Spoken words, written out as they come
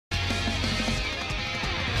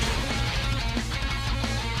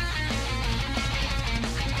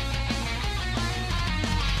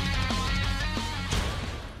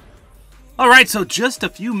Alright, so just a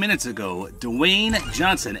few minutes ago, Dwayne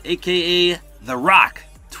Johnson, aka The Rock,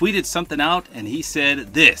 tweeted something out and he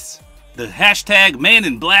said this: the hashtag Man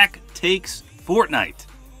in Black takes Fortnite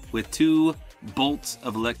with 2 bolts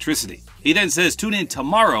of electricity. He then says, tune in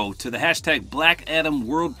tomorrow to the hashtag Black Adam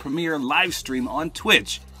world premiere live stream on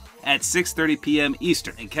Twitch at 6:30 p.m.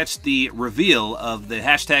 Eastern and catch the reveal of the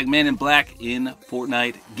hashtag Man in Black in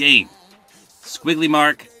Fortnite game. Squiggly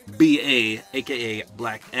mark BA, aka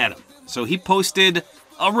Black Adam. So he posted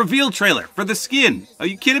a reveal trailer for the skin. Are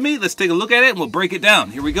you kidding me? Let's take a look at it and we'll break it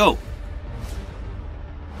down. Here we go.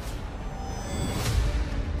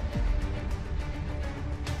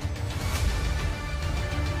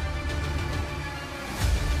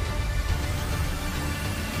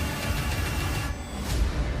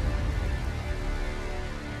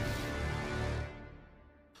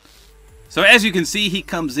 So as you can see, he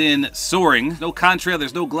comes in soaring. No contrail,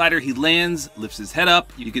 there's no glider. He lands, lifts his head up.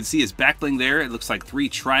 You can see his back bling there. It looks like 3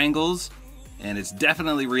 triangles, and it's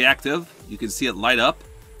definitely reactive. You can see it light up.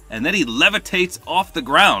 And then he levitates off the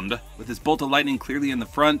ground with his bolt of lightning clearly in the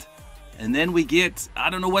front. And then we get, I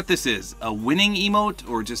don't know what this is, a winning emote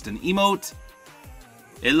or just an emote.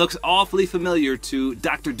 It looks awfully familiar to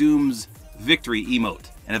Dr. Doom's victory emote.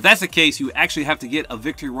 And if that's the case, you actually have to get a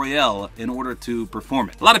Victory Royale in order to perform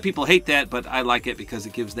it. A lot of people hate that, but I like it because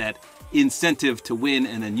it gives that incentive to win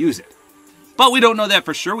and then use it. But we don't know that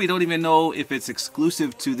for sure. We don't even know if it's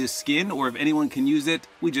exclusive to this skin or if anyone can use it.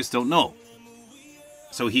 We just don't know.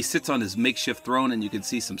 So he sits on his makeshift throne and you can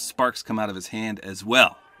see some sparks come out of his hand as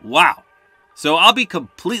well. Wow. So I'll be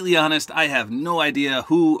completely honest, I have no idea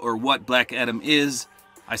who or what Black Adam is.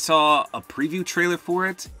 I saw a preview trailer for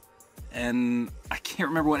it, and I can't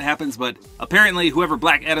remember what happens, but apparently whoever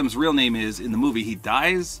Black Adam's real name is in the movie, he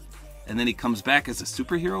dies, and then he comes back as a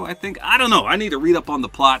superhero, I think. I don't know. I need to read up on the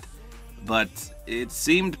plot, but it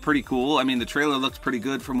seemed pretty cool. I mean, the trailer looks pretty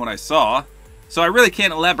good from what I saw, so I really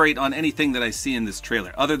can't elaborate on anything that I see in this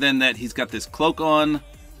trailer, other than that he's got this cloak on.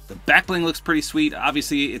 The back bling looks pretty sweet.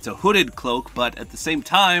 Obviously, it's a hooded cloak, but at the same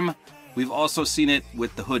time, we've also seen it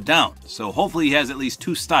with the hood down. So hopefully he has at least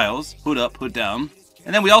 2 styles, hood up, hood down.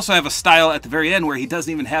 And then we also have a style at the very end where he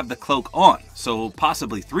doesn't even have the cloak on. So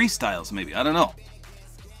possibly 3 styles maybe, I don't know.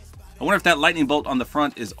 I wonder if that lightning bolt on the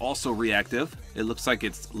front is also reactive. It looks like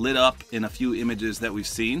it's lit up in a few images that we've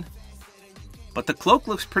seen. But the cloak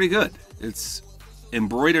looks pretty good. It's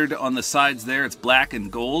embroidered on the sides there. It's black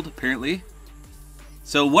and gold, apparently.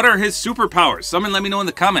 So what are his superpowers? Someone let me know in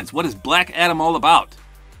the comments. What is Black Adam all about?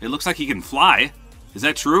 It looks like he can fly. Is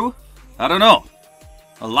that true? I don't know.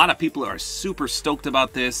 A lot of people are super stoked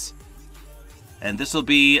about this. And this will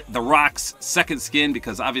be The Rock's second skin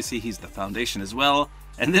because obviously he's the foundation as well.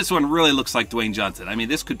 And this one really looks like Dwayne Johnson. I mean,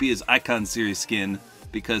 this could be his Icon Series skin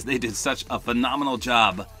because they did such a phenomenal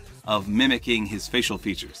job of mimicking his facial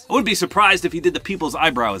features. I wouldn't be surprised if he did the people's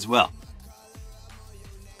eyebrow as well.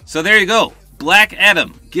 So there you go. Black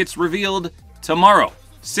Adam gets revealed tomorrow,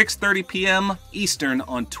 6:30 p.m. Eastern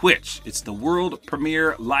on Twitch. It's the world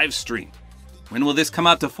premiere live stream. When will this come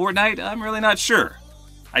out to Fortnite? I'm really not sure.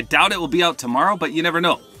 I doubt it will be out tomorrow, but you never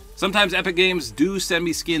know. Sometimes Epic Games do send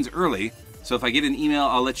me skins early, so if I get an email,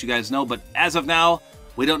 I'll let you guys know. But as of now,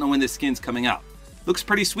 we don't know when this skin's coming out. Looks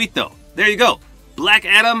pretty sweet though. There you go. Black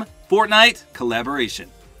Adam, Fortnite collaboration.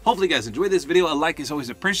 Hopefully you guys enjoyed this video. A like is always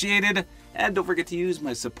appreciated. And don't forget to use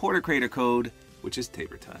my supporter creator code, which is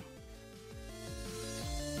tabortime.